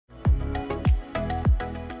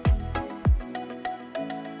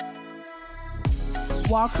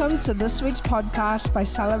Welcome to this week's podcast by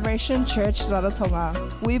Celebration Church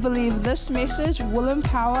Rarotonga. We believe this message will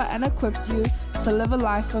empower and equip you to live a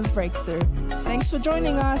life of breakthrough. Thanks for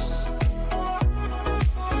joining us.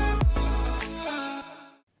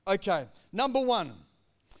 Okay, number one,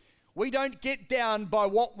 we don't get down by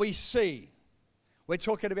what we see. We're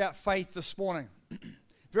talking about faith this morning.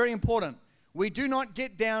 Very important. We do not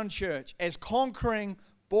get down, church. As conquering,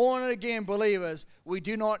 born-again believers, we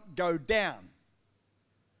do not go down.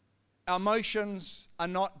 Our emotions are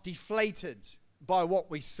not deflated by what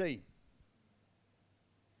we see.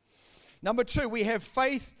 Number two, we have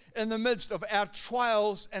faith in the midst of our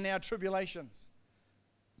trials and our tribulations.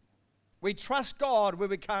 We trust God where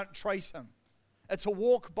we can't trace Him. It's a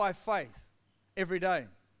walk by faith every day.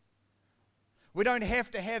 We don't have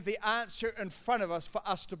to have the answer in front of us for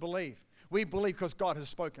us to believe. We believe because God has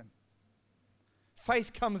spoken.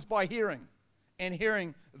 Faith comes by hearing, and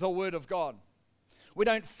hearing the Word of God. We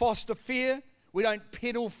don't foster fear. We don't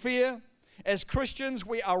peddle fear. As Christians,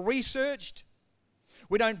 we are researched.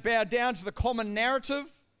 We don't bow down to the common narrative.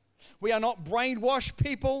 We are not brainwashed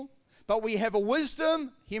people, but we have a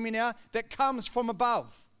wisdom, hear me now, that comes from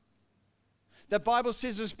above. The Bible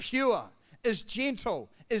says is pure, is gentle,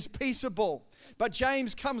 is peaceable. But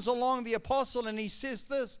James comes along, the apostle, and he says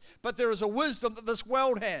this, but there is a wisdom that this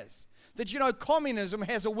world has. Did you know communism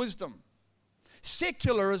has a wisdom?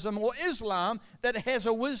 Secularism or Islam that has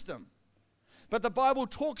a wisdom. But the Bible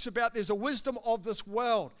talks about there's a wisdom of this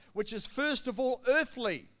world, which is first of all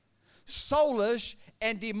earthly, soulish,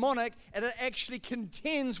 and demonic, and it actually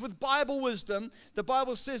contends with Bible wisdom. The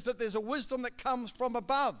Bible says that there's a wisdom that comes from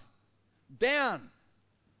above, down,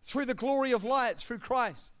 through the glory of light, through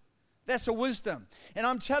Christ. That's a wisdom. And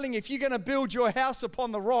I'm telling you, if you're going to build your house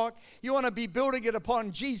upon the rock, you want to be building it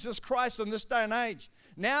upon Jesus Christ in this day and age.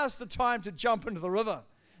 Now's the time to jump into the river.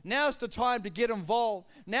 Now's the time to get involved.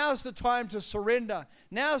 Now's the time to surrender.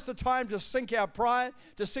 Now's the time to sink our pride,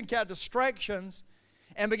 to sink our distractions,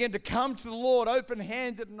 and begin to come to the Lord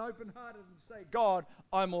open-handed and open-hearted and say, God,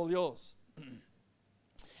 I'm all yours.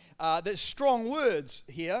 There's strong words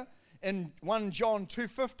here in 1 John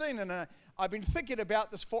 2:15, and I've been thinking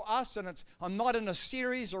about this for us, and I'm not in a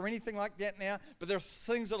series or anything like that now, but there are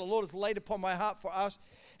things that the Lord has laid upon my heart for us.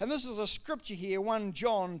 And this is a scripture here, 1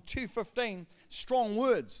 John 2:15, strong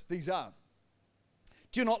words these are.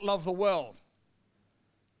 Do not love the world.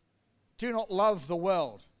 Do not love the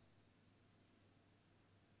world.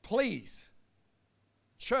 Please,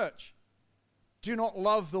 church, do not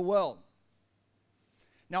love the world.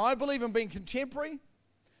 Now, I believe in being contemporary.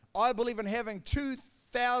 I believe in having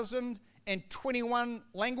 2021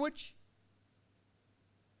 language.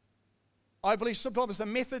 I believe sometimes the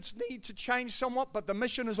methods need to change somewhat, but the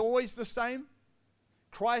mission is always the same.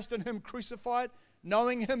 Christ and Him crucified,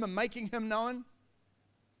 knowing Him and making Him known.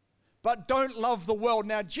 But don't love the world.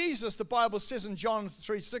 Now, Jesus, the Bible says in John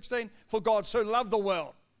 3:16, for God so loved the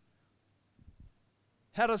world.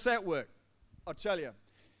 How does that work? I'll tell you.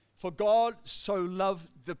 For God so loved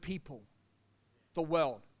the people, the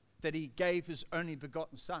world, that He gave His only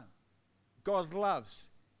begotten Son. God loves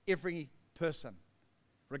every person,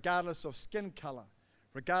 regardless of skin color,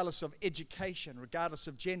 regardless of education, regardless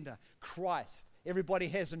of gender. Christ, everybody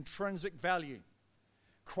has intrinsic value.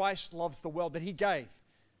 Christ loves the world, that He gave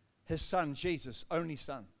His Son, Jesus, only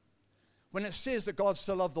Son. When it says that God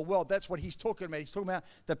so loved the world, that's what He's talking about. He's talking about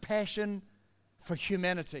the passion for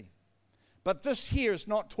humanity. But this here is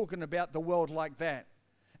not talking about the world like that.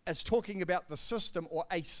 It's talking about the system or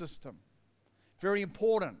a system. Very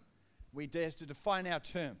important. We dare to define our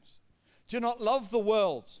terms. Do not love the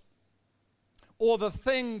world or the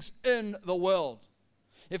things in the world.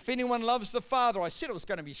 If anyone loves the Father, I said it was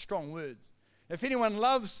going to be strong words. If anyone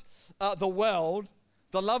loves the world,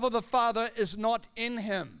 the love of the Father is not in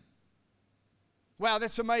him. Wow,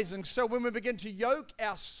 that's amazing. So when we begin to yoke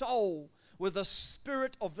our soul with the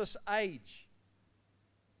spirit of this age,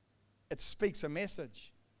 it speaks a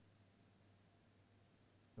message.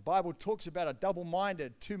 The Bible talks about a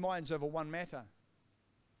double-minded, two minds over one matter.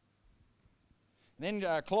 And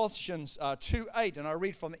then Colossians 2:8, and I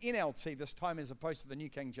read from the NLT this time as opposed to the New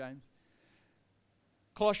King James.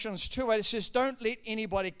 Colossians 2:8, it says, don't let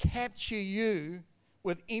anybody capture you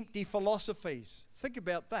with empty philosophies. Think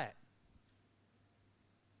about that.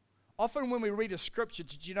 Often when we read a scripture,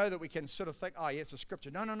 did you know that we can sort of think, oh, yeah, it's a scripture.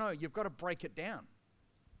 No, you've got to break it down.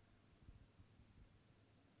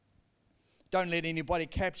 Don't let anybody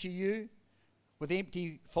capture you with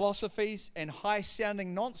empty philosophies and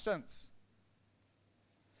high-sounding nonsense.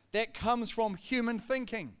 That comes from human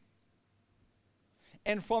thinking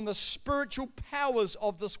and from the spiritual powers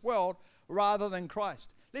of this world rather than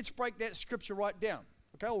Christ. Let's break that scripture right down.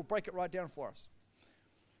 Okay, we'll break it right down for us.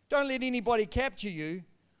 Don't let anybody capture you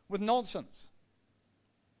with nonsense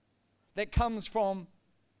that comes from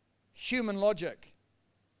human logic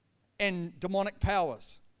and demonic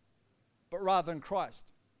powers, but rather in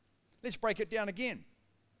Christ. Let's break it down again.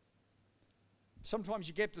 Sometimes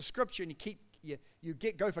you get the scripture and you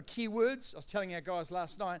go for keywords. I was telling our guys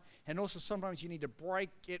last night, and also sometimes you need to break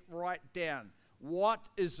it right down. What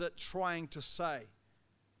is it trying to say?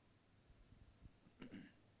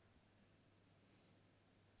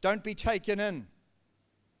 Don't be taken in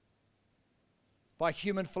by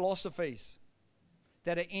human philosophies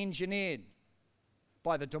that are engineered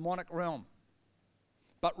by the demonic realm,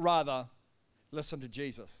 but rather listen to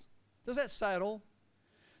Jesus. Does that say it all?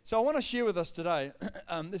 So I want to share with us today,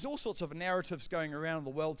 there's all sorts of narratives going around in the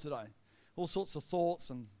world today, all sorts of thoughts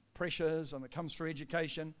and pressures, and it comes through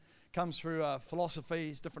education, comes through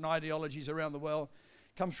philosophies, different ideologies around the world,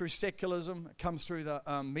 comes through secularism, it comes through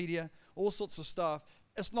the media, all sorts of stuff.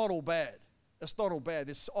 It's not all bad. It's not all bad.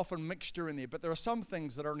 There's often mixture in there, but there are some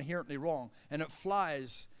things that are inherently wrong, and it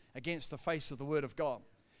flies against the face of the Word of God.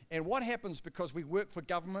 And what happens, because we work for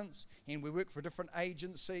governments and we work for different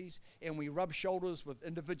agencies and we rub shoulders with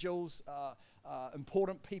individuals,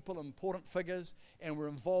 important people, important figures, and we're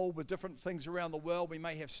involved with different things around the world. We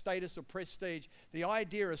may have status or prestige. The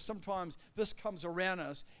idea is sometimes this comes around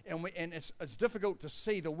us and it's difficult to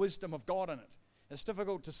see the wisdom of God in it. It's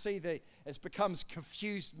difficult to see it becomes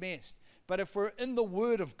confused mess. But if we're in the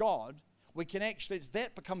Word of God, we can actually,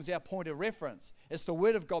 that becomes our point of reference. It's the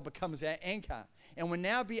Word of God becomes our anchor. And we're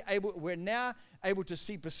now able to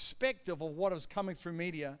see perspective of what is coming through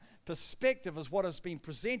media. Perspective is what has been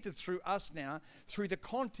presented through us now, through the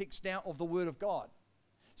context now of the Word of God.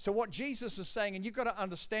 So what Jesus is saying, and you've got to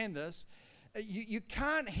understand this, you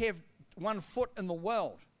can't have one foot in the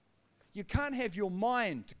world. You can't have your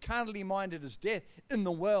mind, carnally minded as death, in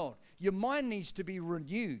the world. Your mind needs to be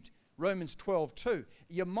renewed. Romans 12:2.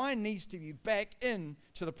 Your mind needs to be back in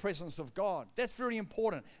to the presence of God. That's very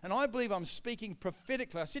important. And I believe I'm speaking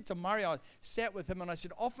prophetically. I said to Murray, I sat with him and I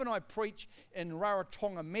said, often I preach in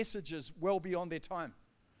Rarotonga messages well beyond their time.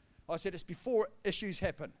 I said, it's before issues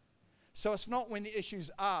happen. So it's not when the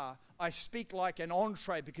issues are, I speak like an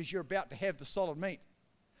entree because you're about to have the solid meat.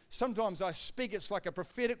 Sometimes I speak, it's like a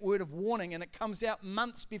prophetic word of warning, and it comes out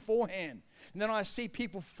months beforehand. And then I see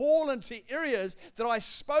people fall into areas that I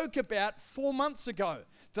spoke about 4 months ago,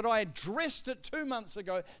 that I addressed it 2 months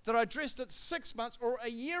ago, that I addressed it 6 months or a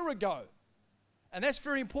year ago. And that's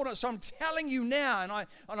very important. So I'm telling you now,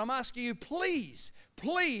 and I'm asking you, please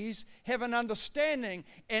have an understanding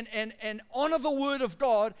and honor the Word of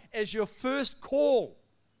God as your first call.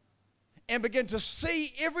 And begin to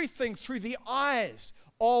see everything through the eyes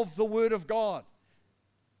of the Word of God.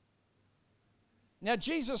 Now,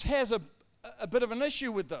 Jesus has a bit of an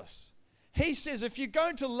issue with this. He says, if you're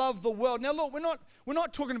going to love the world, now look, we're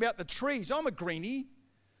not talking about the trees. I'm a greenie.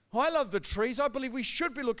 I love the trees. I believe we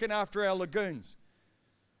should be looking after our lagoons.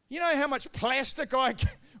 You know how much plastic I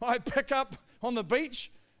pick up on the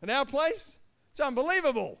beach in our place? It's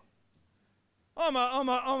unbelievable. I'm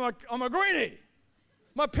a greenie.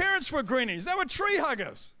 My parents were greenies. They were tree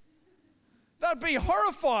huggers. They'd be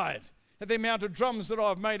horrified at the amount of drums that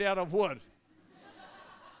I've made out of wood.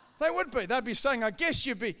 They would be. They'd be saying, I guess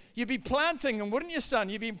you'd be planting them, wouldn't you, son?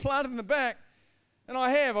 You'd be planting in the back. And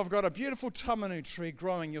I've got a beautiful tamanu tree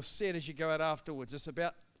growing. You'll see it as you go out afterwards. It's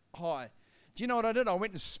about high. Do you know what I did? I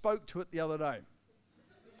went and spoke to it the other day.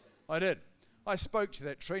 I did. I spoke to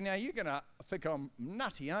that tree. Now, you're going to think I'm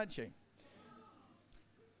nutty, aren't you?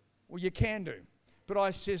 Well, you can do. But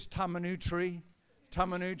I says, tamanu tree,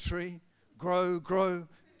 grow,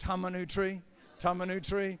 tamanu tree.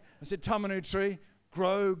 I said, tamanu tree,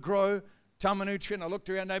 grow, tamanu tree. And I looked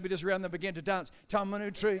around, neighbors around, they began to dance.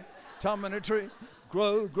 Tamanu tree,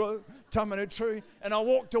 grow, tamanu tree. And I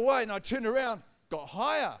walked away and I turned around, got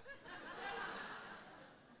higher.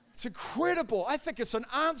 It's incredible. I think it's an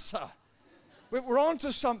answer. We're on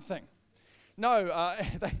to something. No,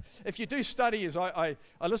 if you do studies, I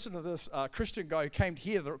listened to this Christian guy who came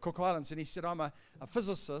here to the Cook Islands, and he said, I'm a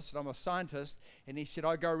physicist, I'm a scientist, and he said,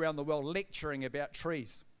 I go around the world lecturing about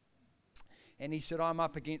trees. And he said, I'm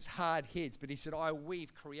up against hard heads, but he said, I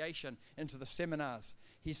weave creation into the seminars.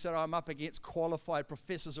 He said, I'm up against qualified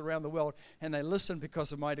professors around the world, and they listen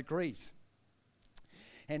because of my degrees.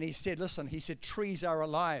 And he said, listen, trees are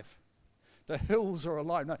alive. The hills are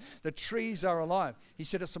alive. No, the trees are alive. He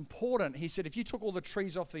said it's important. He said if you took all the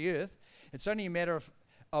trees off the earth, it's only a matter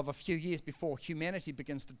of a few years before humanity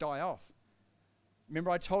begins to die off. Remember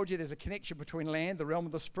I told you there's a connection between land, the realm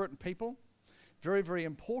of the spirit, and people? Very, very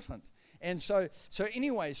important. And so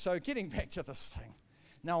getting back to this thing.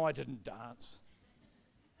 No, I didn't dance.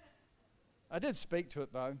 I did speak to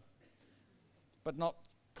it though, but not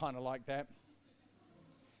kind of like that.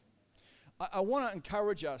 I want to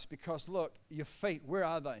encourage us because look, your feet, where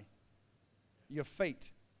are they? Your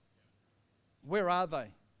feet. Where are they?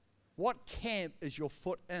 What camp is your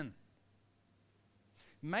foot in?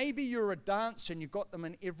 Maybe you're a dancer and you've got them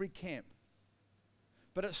in every camp.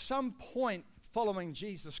 But at some point following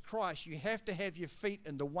Jesus Christ, you have to have your feet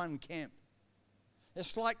in the one camp.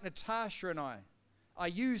 It's like Natasha and I. I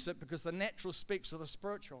use it because the natural speaks of the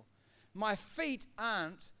spiritual. My feet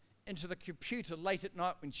aren't into the computer late at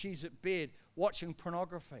night when she's at bed watching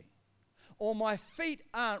pornography. Or my feet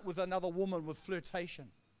aren't with another woman with flirtation.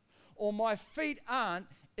 Or my feet aren't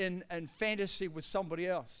in fantasy with somebody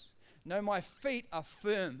else. No, my feet are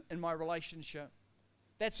firm in my relationship.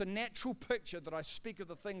 That's a natural picture that I speak of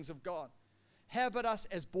the things of God. How about us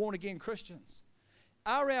as born-again Christians?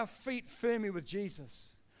 Are our feet firmly with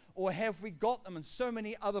Jesus? Or have we got them in so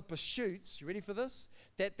many other pursuits, you ready for this?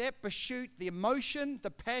 That pursuit, the emotion,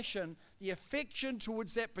 the passion, the affection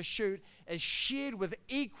towards that pursuit is shared with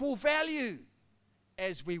equal value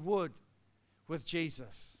as we would with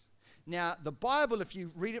Jesus. Now, the Bible, if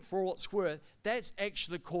you read it for all it's worth, that's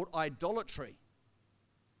actually called idolatry.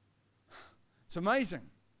 It's amazing.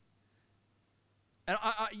 And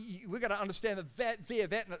we've got to understand that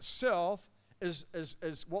in itself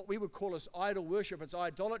is what we would call as idol worship. It's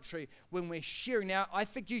idolatry when we're sharing. Now, I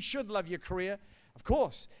think you should love your career. Of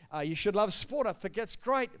course. You should love sport. I think that's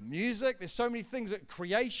great. Music. There's so many things,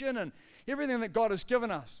 creation and everything that God has given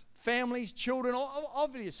us. Families, children,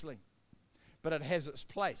 obviously. But it has its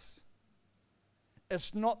place.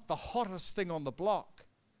 It's not the hottest thing on the block.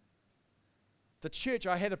 The church,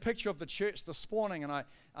 I had a picture of the church this morning, and I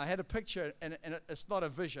had a picture, and it's not a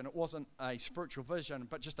vision. It wasn't a spiritual vision,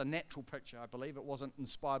 but just a natural picture, I believe. It wasn't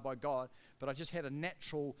inspired by God, but I just had a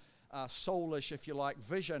natural, soulish, if you like,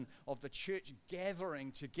 vision of the church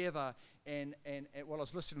gathering together. And while I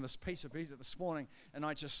was listening to this piece of music this morning, and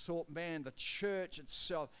I just thought, man, the church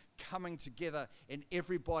itself coming together, and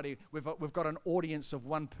everybody, we've got an audience of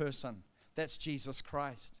one person. That's Jesus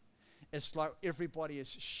Christ. It's like everybody is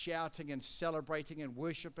shouting and celebrating and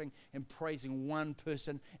worshiping and praising one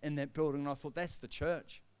person in that building. And I thought, that's the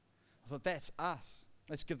church. I thought, that's us.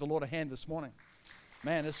 Let's give the Lord a hand this morning.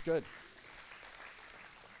 Man, it's good.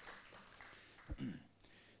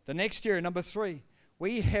 The next area, number 3.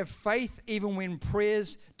 We have faith even when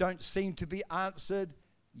prayers don't seem to be answered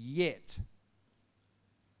yet.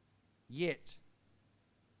 Yet.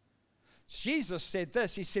 Jesus said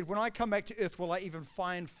this. He said, when I come back to earth, will I even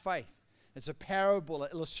find faith? It's a parable,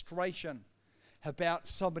 an illustration about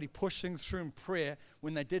somebody pushing through in prayer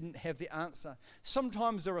when they didn't have the answer.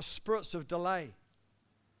 Sometimes there are spirits of delay.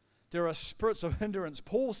 There are spirits of hindrance.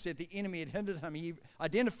 Paul said the enemy had hindered him. He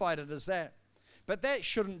identified it as that. But that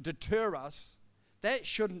shouldn't deter us. That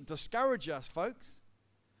shouldn't discourage us, folks.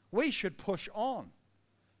 We should push on.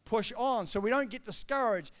 Push on so we don't get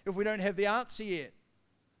discouraged if we don't have the answer yet.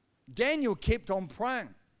 Daniel kept on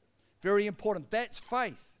praying. Very important. That's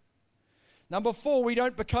faith. Number 4, we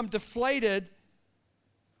don't become deflated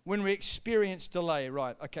when we experience delay.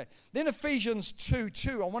 Right, okay. Then Ephesians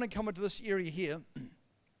 2:2. I want to come into this area here.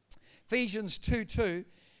 Ephesians 2:2.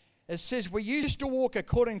 It says, we used to walk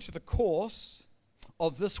according to the course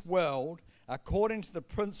of this world, according to the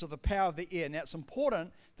prince of the power of the air. Now, it's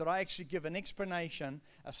important that I actually give an explanation,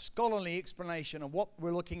 a scholarly explanation of what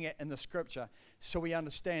we're looking at in the scripture so we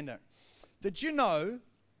understand it. Did you know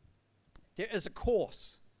there is a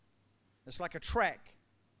course? It's like a track.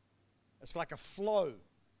 It's like a flow.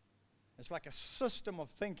 It's like a system of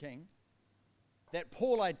thinking that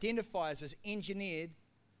Paul identifies as engineered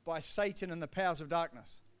by Satan and the powers of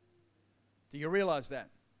darkness. Do you realize that?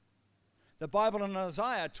 The Bible in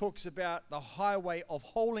Isaiah talks about the highway of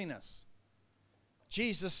holiness.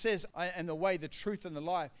 Jesus says, I am the way, the truth, and the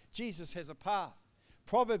life. Jesus has a path.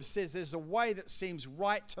 Proverbs says there's a way that seems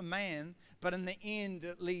right to man, but in the end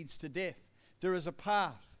it leads to death. There is a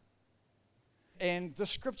path. And the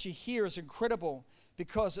scripture here is incredible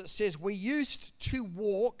because it says we used to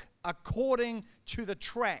walk according to the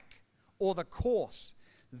track or the course.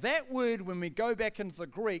 That word, when we go back into the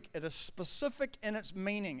Greek, it is specific in its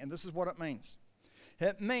meaning, and this is what it means.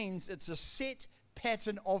 It means it's a set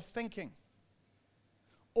pattern of thinking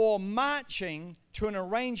or marching to an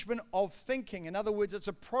arrangement of thinking. In other words, it's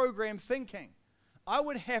a program thinking. I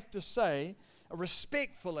would have to say,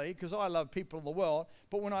 respectfully, because I love people of the world,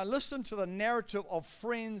 but when I listen to the narrative of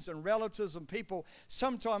friends and relatives and people,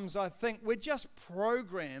 sometimes I think we're just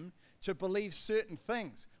programmed to believe certain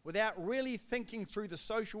things without really thinking through the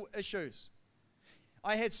social issues.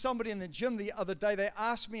 I had somebody in the gym the other day, they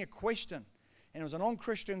asked me a question, and it was a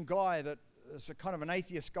non-Christian guy that is a kind of an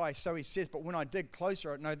atheist guy, so he says, but when I dig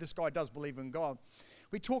closer, no, this guy does believe in God.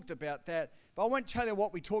 We talked about that, but I won't tell you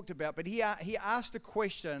what we talked about, but he asked a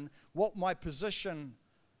question, what my position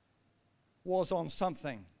was on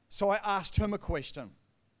something. So I asked him a question.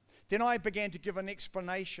 Then I began to give an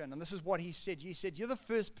explanation, and this is what he said. He said, you're the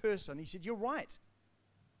first person. He said, you're right.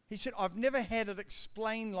 He said, I've never had it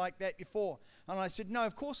explained like that before. And I said, no,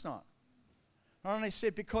 of course not. And I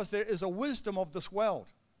said, because there is a wisdom of this world.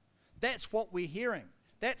 That's what we're hearing.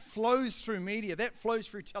 That flows through media. That flows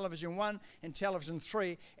through Television 1 and Television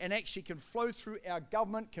 3, and actually can flow through our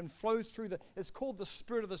government, can flow through it's called the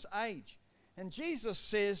spirit of this age. And Jesus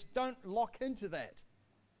says, don't lock into that.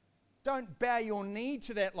 Don't bow your knee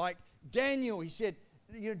to that like Daniel. He said,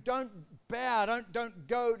 don't bow, don't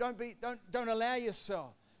go, don't allow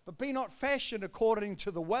yourself. But be not fashioned according to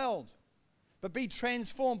the world, but be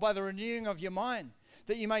transformed by the renewing of your mind,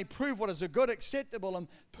 that you may prove what is a good, acceptable, and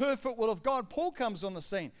perfect will of God. Paul comes on the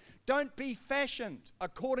scene. Don't be fashioned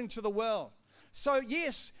according to the world. So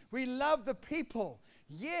yes, we love the people.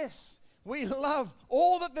 Yes, we love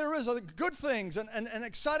all that there is of good things and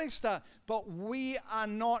exciting stuff, but we are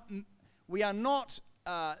not,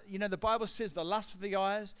 the Bible says the lust of the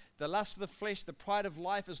eyes, the lust of the flesh, the pride of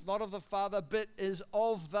life is not of the Father, but is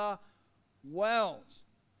of the world.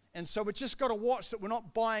 And so we just got to watch that we're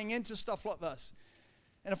not buying into stuff like this.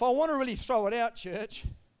 And if I want to really throw it out, church,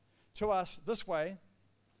 to us this way,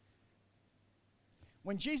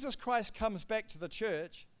 when Jesus Christ comes back to the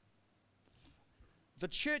church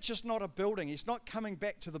is not a building. He's not coming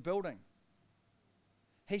back to the building.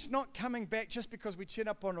 He's not coming back just because we turn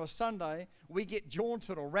up on a Sunday, we get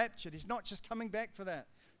jaunted or raptured. He's not just coming back for that.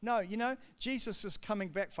 No, Jesus is coming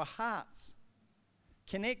back for hearts,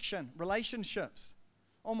 connection, relationships.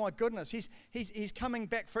 Oh my goodness, he's coming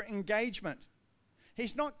back for engagement.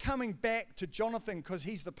 He's not coming back to Jonathan because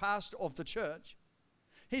he's the pastor of the church.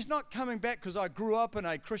 He's not coming back because I grew up in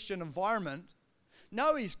a Christian environment.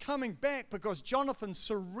 No, he's coming back because Jonathan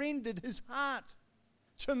surrendered his heart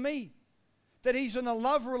to me. That he's in a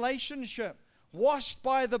love relationship, washed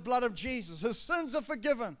by the blood of Jesus. His sins are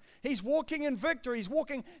forgiven. He's walking in victory. He's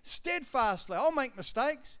walking steadfastly. I'll make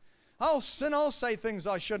mistakes. I'll sin. I'll say things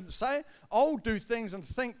I shouldn't say. I'll do things and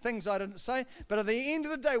think things I didn't say. But at the end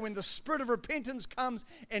of the day, when the spirit of repentance comes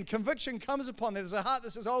and conviction comes upon them, there's a heart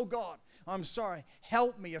that says, oh God, I'm sorry.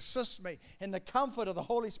 Help me, assist me. And the comfort of the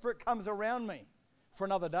Holy Spirit comes around me for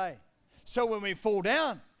another day. So when we fall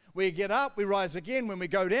down, we get up, we rise again. When we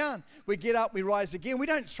go down, we get up, we rise again. We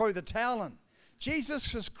don't throw the towel in.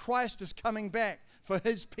 Jesus Christ is coming back for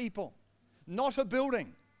his people, not a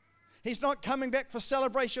building. He's not coming back for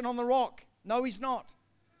Celebration on the Rock. No, he's not.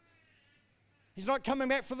 He's not coming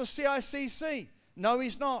back for the CICC. No,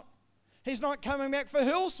 he's not. He's not coming back for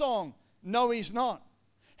Hillsong. No, he's not.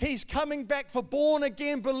 He's coming back for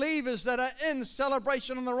born-again believers that are in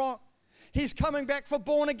Celebration on the Rock. He's coming back for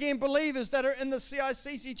born-again believers that are in the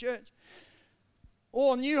CICC church,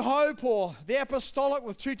 or New Hope, or the Apostolic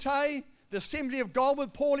with Tute, the Assembly of God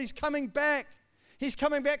with Paul. He's coming back. He's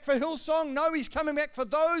coming back for Hillsong. No, he's coming back for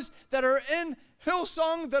those that are in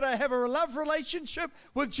Hillsong that have a love relationship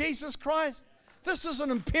with Jesus Christ. This is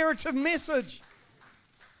an imperative message.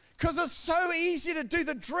 Because it's so easy to do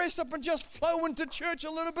the dress up and just flow into church a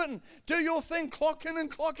little bit and do your thing, clock in and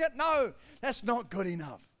clock out. No, that's not good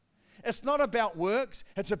enough. It's not about works.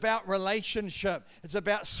 It's about relationship. It's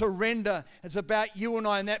about surrender. It's about you and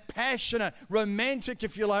I and that passionate, romantic,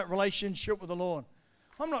 if you like, relationship with the Lord.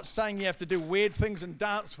 I'm not saying you have to do weird things and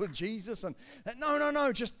dance with Jesus.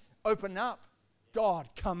 No. Just open up. God,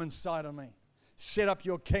 come inside of me. Set up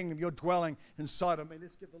your kingdom, your dwelling inside of me.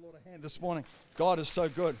 Let's give the Lord a hand this morning. God is so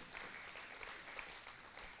good.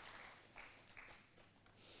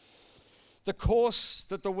 The course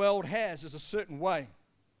that the world has is a certain way.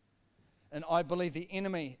 And I believe the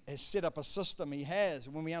enemy has set up a system. He has.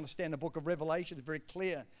 And when we understand the book of Revelation, it's very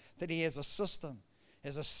clear that he has a system,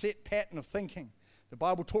 has a set pattern of thinking. The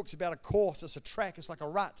Bible talks about a course. It's a track. It's like a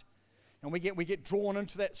rut. And we get drawn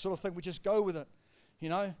into that sort of thing. We just go with it,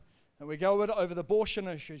 And we go with it over the abortion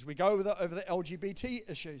issues. We go with it over the LGBT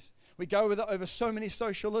issues. We go with it over so many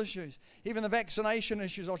social issues. Even the vaccination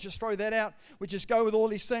issues, I'll just throw that out. We just go with all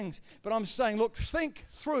these things. But I'm saying, look, think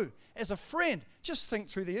through. As a friend, just think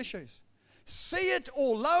through the issues. See it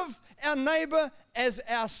or love our neighbor as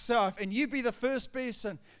ourselves. And you be the first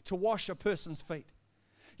person to wash a person's feet.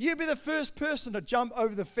 You be the first person to jump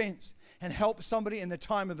over the fence and help somebody in the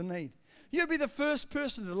time of the need. You be the first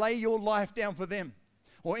person to lay your life down for them.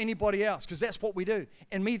 or anybody else, because that's what we do.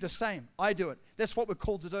 And me the same. I do it. That's what we're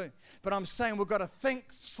called to do. But I'm saying we've got to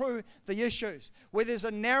think through the issues. Where there's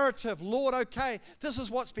a narrative, Lord, okay, this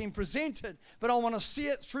is what's been presented, but I want to see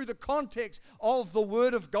it through the context of the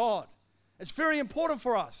Word of God. It's very important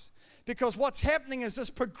for us, because what's happening is this: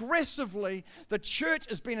 progressively, the church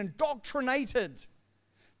has been indoctrinated.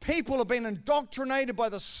 People have been indoctrinated by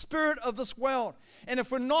the spirit of this world. And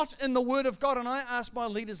if we're not in the Word of God, and I asked my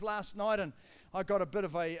leaders last night, and I got a bit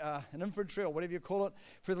of an inventory, or whatever you call it,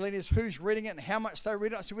 for the leaders, who's reading it and how much they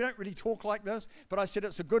read it. I said, we don't really talk like this, but I said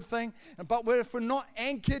it's a good thing. But if we're not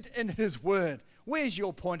anchored in His Word, where's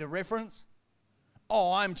your point of reference?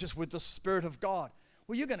 Oh, I'm just with the Spirit of God.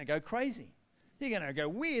 Well, you're going to go crazy. You're going to go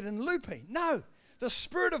weird and loopy. No, the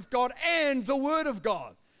Spirit of God and the Word of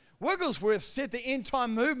God. Wigglesworth said the end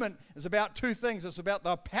time movement is about two things. It's about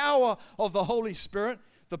the power of the Holy Spirit,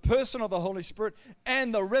 the person of the Holy Spirit,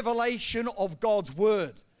 and the revelation of God's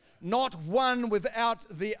Word. Not one without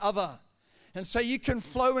the other. And so you can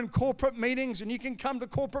flow in corporate meetings and you can come to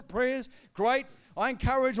corporate prayers. Great. I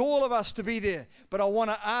encourage all of us to be there. But I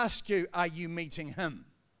want to ask you, are you meeting Him?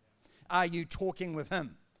 Are you talking with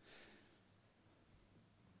Him?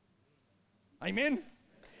 Amen?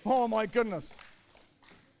 Oh my goodness.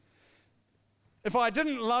 If I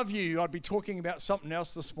didn't love you, I'd be talking about something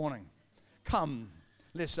else this morning. Come,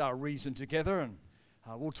 let's reason together, and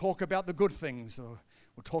we'll talk about the good things. Or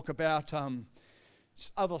we'll talk about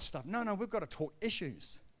other stuff. No, we've got to talk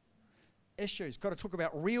issues. Issues. Got to talk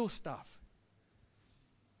about real stuff.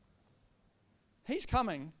 He's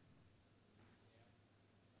coming.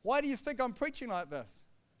 Why do you think I'm preaching like this?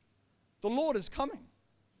 The Lord is coming.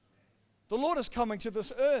 The Lord is coming to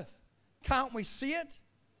this earth. Can't we see it?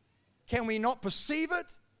 Can we not perceive it?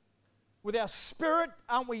 With our spirit,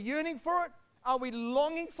 aren't we yearning for it? Are we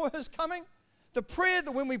longing for His coming? The prayer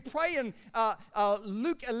that when we pray in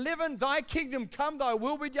Luke 11, thy kingdom come, thy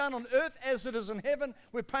will be done on earth as it is in heaven.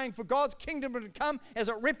 We're praying for God's kingdom to come as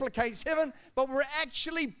it replicates heaven, but we're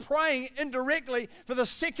actually praying indirectly for the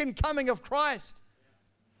second coming of Christ.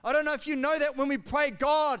 I don't know if you know that when we pray,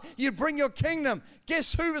 God, you bring your kingdom.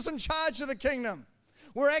 Guess who is in charge of the kingdom?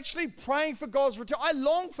 We're actually praying for God's return. I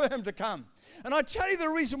long for Him to come. And I tell you the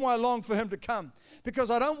reason why I long for Him to come.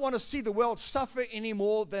 Because I don't want to see the world suffer any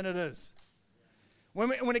more than it is.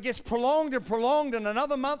 When it gets prolonged and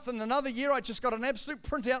another month and another year, I just got an absolute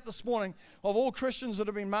printout this morning of all Christians that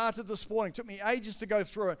have been martyred this morning. It took me ages to go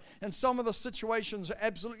through it. And some of the situations are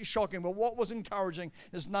absolutely shocking. But what was encouraging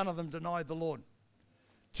is none of them denied the Lord.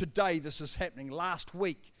 Today this is happening. Last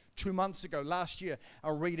week, 2 months ago, last year, a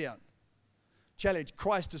readout. Challenge,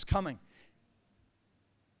 Christ is coming.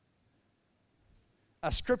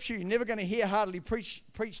 A scripture you're never going to hear hardly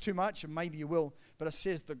preach too much, and maybe you will, but it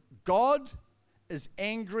says that God is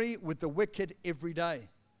angry with the wicked every day.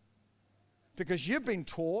 Because you've been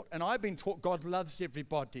taught, and I've been taught, God loves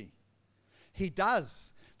everybody. He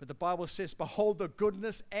does. But the Bible says, behold the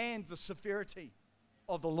goodness and the severity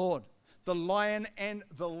of the Lord, the lion and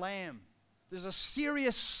the lamb. There's a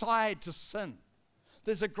serious side to sin.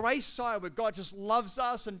 There's a grace side where God just loves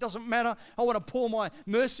us and doesn't matter. I want to pour my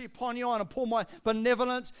mercy upon you. I want to pour my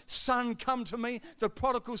benevolence. Son, come to me. The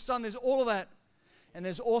prodigal son, there's all of that. And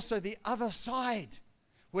there's also the other side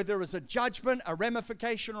where there is a judgment, a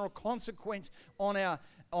ramification, or a consequence on our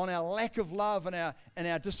lack of love and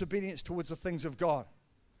our disobedience towards the things of God.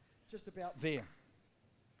 Just about there.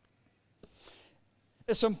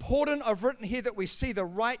 It's important, I've written here, that we see the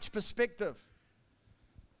right perspective.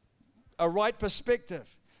 A right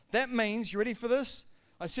perspective. That means, you ready for this?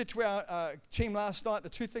 I said to our team last night, the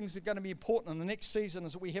two things that are going to be important in the next season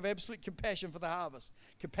is that we have absolute compassion for the harvest.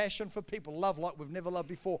 Compassion for people. Love like we've never loved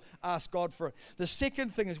before. Ask God for it. The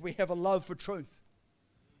second thing is we have a love for truth.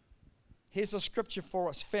 Here's a scripture for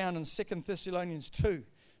us found in 2 Thessalonians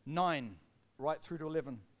 2:9, right through to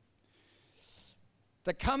 11.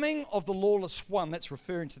 The coming of the lawless one, that's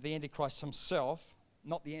referring to the Antichrist himself,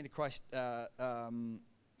 not the Antichrist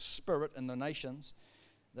spirit in the nations.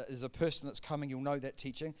 That is a person that's coming, you'll know that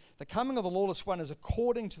teaching. The coming of the lawless one is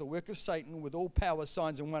according to the work of Satan with all power,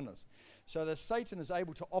 signs and wonders. So that Satan is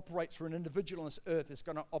able to operate through an individual on this earth is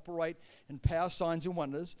going to operate in power, signs and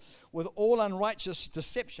wonders with all unrighteous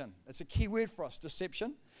deception. It's a key word for us,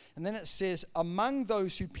 deception. And then it says, among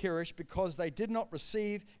those who perish because they did not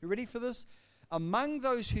receive, you ready for this? Among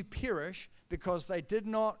those who perish because they did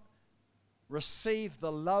not receive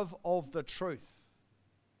the love of the truth.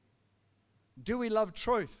 Do we love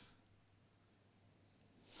truth?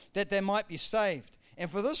 That they might be saved. And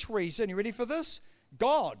for this reason, you ready for this?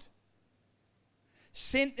 God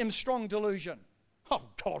sent them strong delusion. Oh,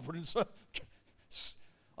 God wouldn't say.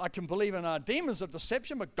 I can believe in demons of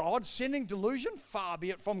deception, but God sending delusion, far be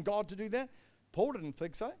it from God to do that. Paul didn't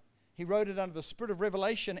think so. He wrote it under the spirit of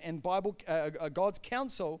revelation and God's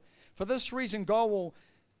counsel. For this reason, God will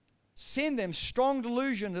send them strong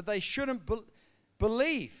delusion that they shouldn't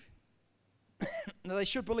believe. That they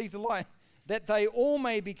should believe the lie, that they all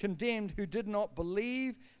may be condemned who did not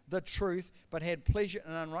believe the truth, but had pleasure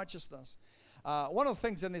in unrighteousness. One of the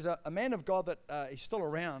things, and there's a man of God that is still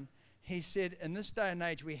around, he said, in this day and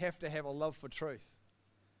age, we have to have a love for truth.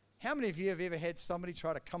 How many of you have ever had somebody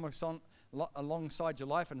try to come alongside your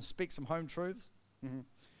life and speak some home truths? Mm-hmm.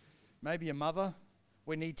 Maybe your mother,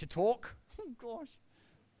 we need to talk. Oh, gosh.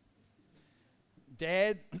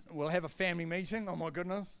 Dad, we'll have a family meeting. Oh, my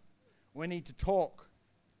goodness. We need to talk.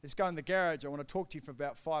 Let's go in the garage. I want to talk to you for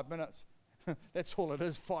about 5 minutes. That's all it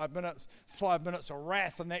is, 5 minutes. 5 minutes of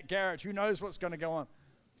wrath in that garage. Who knows what's going to go on?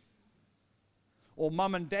 Or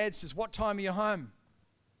mum and dad says, what time are you home?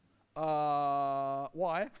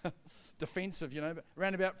 Why? Defensive, you know. But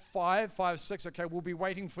around about 5, 6, okay, we'll be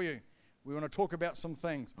waiting for you. We want to talk about some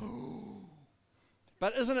things.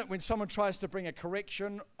 But isn't it when someone tries to bring a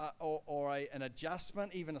correction or an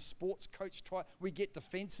adjustment, even a sports coach we get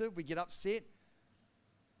defensive, we get upset.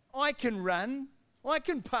 I can run. I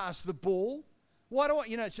can pass the ball. Why do I,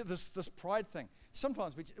 it's this pride thing.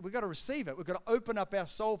 Sometimes we've got to receive it. We've got to open up our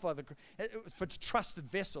soul for trusted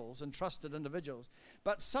vessels and trusted individuals.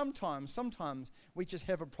 But sometimes we just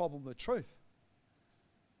have a problem with truth.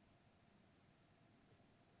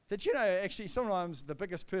 Did you know, actually, sometimes the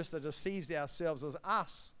biggest person that deceives ourselves is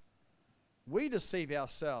us. We deceive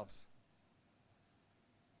ourselves.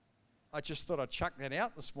 I just thought I'd chuck that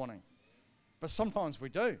out this morning. But sometimes we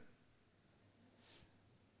do.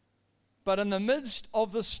 But in the midst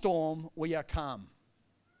of the storm, we are calm.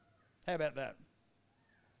 How about that?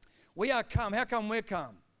 We are calm. How come we're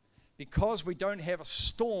calm? Because we don't have a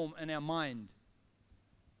storm in our mind.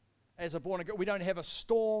 As a born again, we don't have a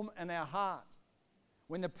storm in our heart.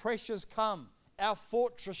 When the pressures come, our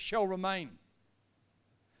fortress shall remain.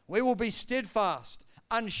 We will be steadfast,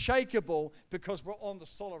 unshakable, because we're on the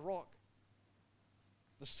solid rock.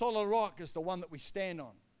 The solid rock is the one that we stand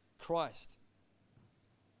on, Christ.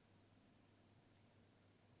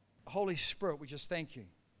 Holy Spirit, we just thank you.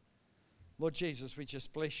 Lord Jesus, we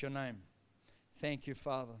just bless your name. Thank you,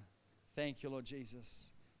 Father. Thank you, Lord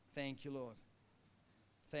Jesus. Thank you, Lord.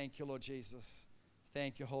 Thank you, Lord Jesus.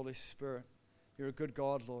 Thank you, Holy Spirit. You're a good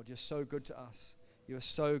God, Lord. You're so good to us. You are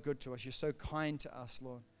so good to us. You're so kind to us,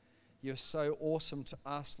 Lord. You're so awesome to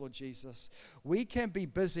us, Lord Jesus. We can be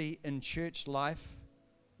busy in church life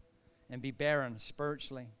and be barren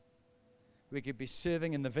spiritually. We could be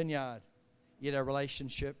serving in the vineyard, yet our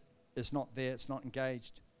relationship is not there. It's not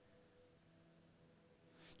engaged.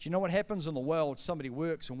 Do you know what happens in the world? Somebody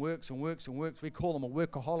works and works and works and works. We call them a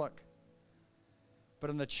workaholic. But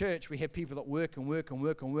in the church, we have people that work and work and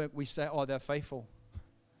work and work. We say, oh, they're faithful. I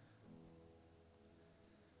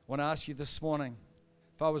want to ask you this morning,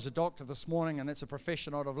 if I was a doctor this morning, and that's a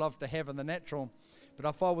profession I'd have loved to have in the natural, but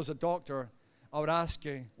if I was a doctor, I would ask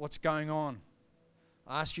you, what's going on?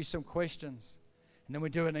 I ask you some questions, and then we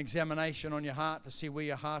do an examination on your heart to see where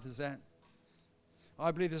your heart is at. I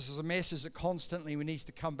believe this is a message that constantly we need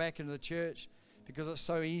to come back into the church, because it's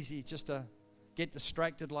so easy just to get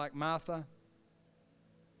distracted like Martha.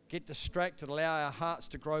 Get distracted, allow our hearts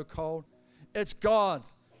to grow cold. It's God,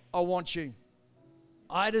 I want you.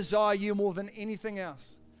 I desire you more than anything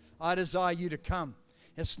else. I desire you to come.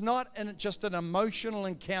 It's not just an emotional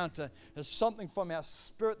encounter. It's something from our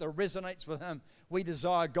spirit that resonates with Him. We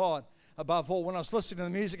desire God above all. When I was listening to the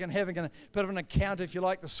music and having a bit of an encounter, if you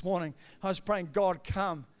like, this morning, I was praying, God,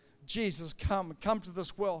 come. Jesus, come to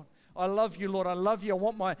this world. I love you, Lord. I love you. I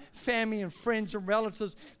want my family and friends and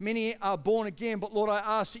relatives. Many are born again, but Lord, I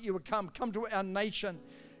ask that you would come to our nation.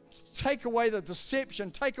 Take away the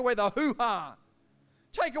deception. Take away the hoo-ha.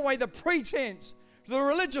 Take away the pretense, the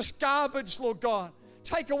religious garbage, Lord God.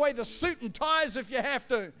 Take away the suit and ties if you have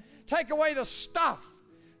to. Take away the stuff.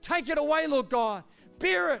 Take it away, Lord God.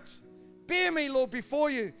 Bear it. Bear me, Lord, before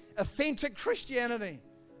you. Authentic Christianity,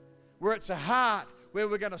 where it's a heart, where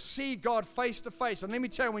we're going to see God face to face. And let me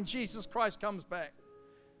tell you, when Jesus Christ comes back,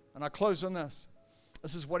 and I close on this,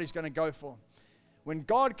 this is what He's going to go for. When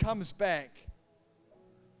God comes back,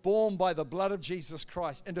 born by the blood of Jesus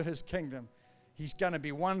Christ into His kingdom, He's going to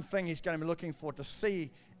be one thing He's going to be looking for, to see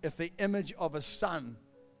if the image of His Son,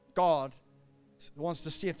 God, wants to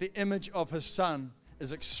see if the image of His Son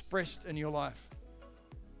is expressed in your life.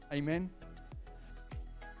 Amen.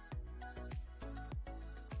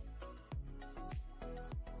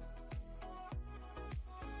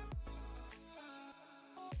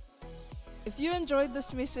 If you enjoyed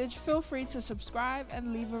this message, feel free to subscribe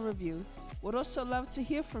and leave a review. We'd also love to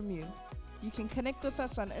hear from you. You can connect with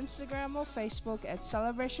us on Instagram or Facebook at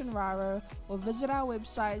Celebration Raro or visit our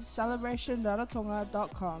website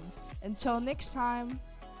celebrationrarotonga.com. Until next time.